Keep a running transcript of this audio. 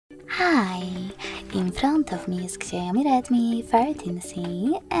Hi! In front of me is XIAOMI Redmi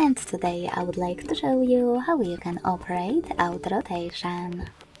 13C, and today I would like to show you how you can operate auto rotation.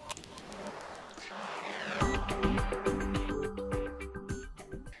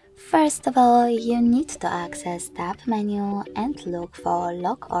 First of all, you need to access Tab menu and look for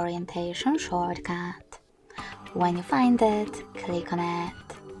Lock Orientation shortcut. When you find it, click on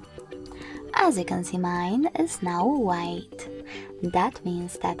it. As you can see, mine is now white. That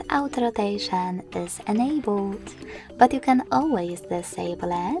means that auto rotation is enabled, but you can always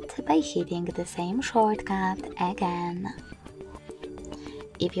disable it by hitting the same shortcut again.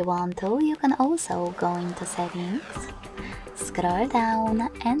 If you want to, you can also go into Settings, scroll down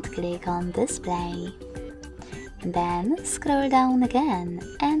and click on Display. Then scroll down again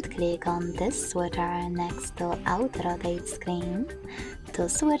and click on this switcher next to Auto Rotate Screen to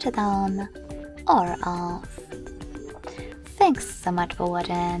switch it on or off. Thanks so much for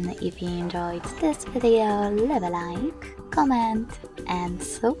watching. If you enjoyed this video, leave a like, comment and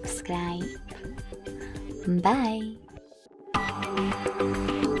subscribe. Bye!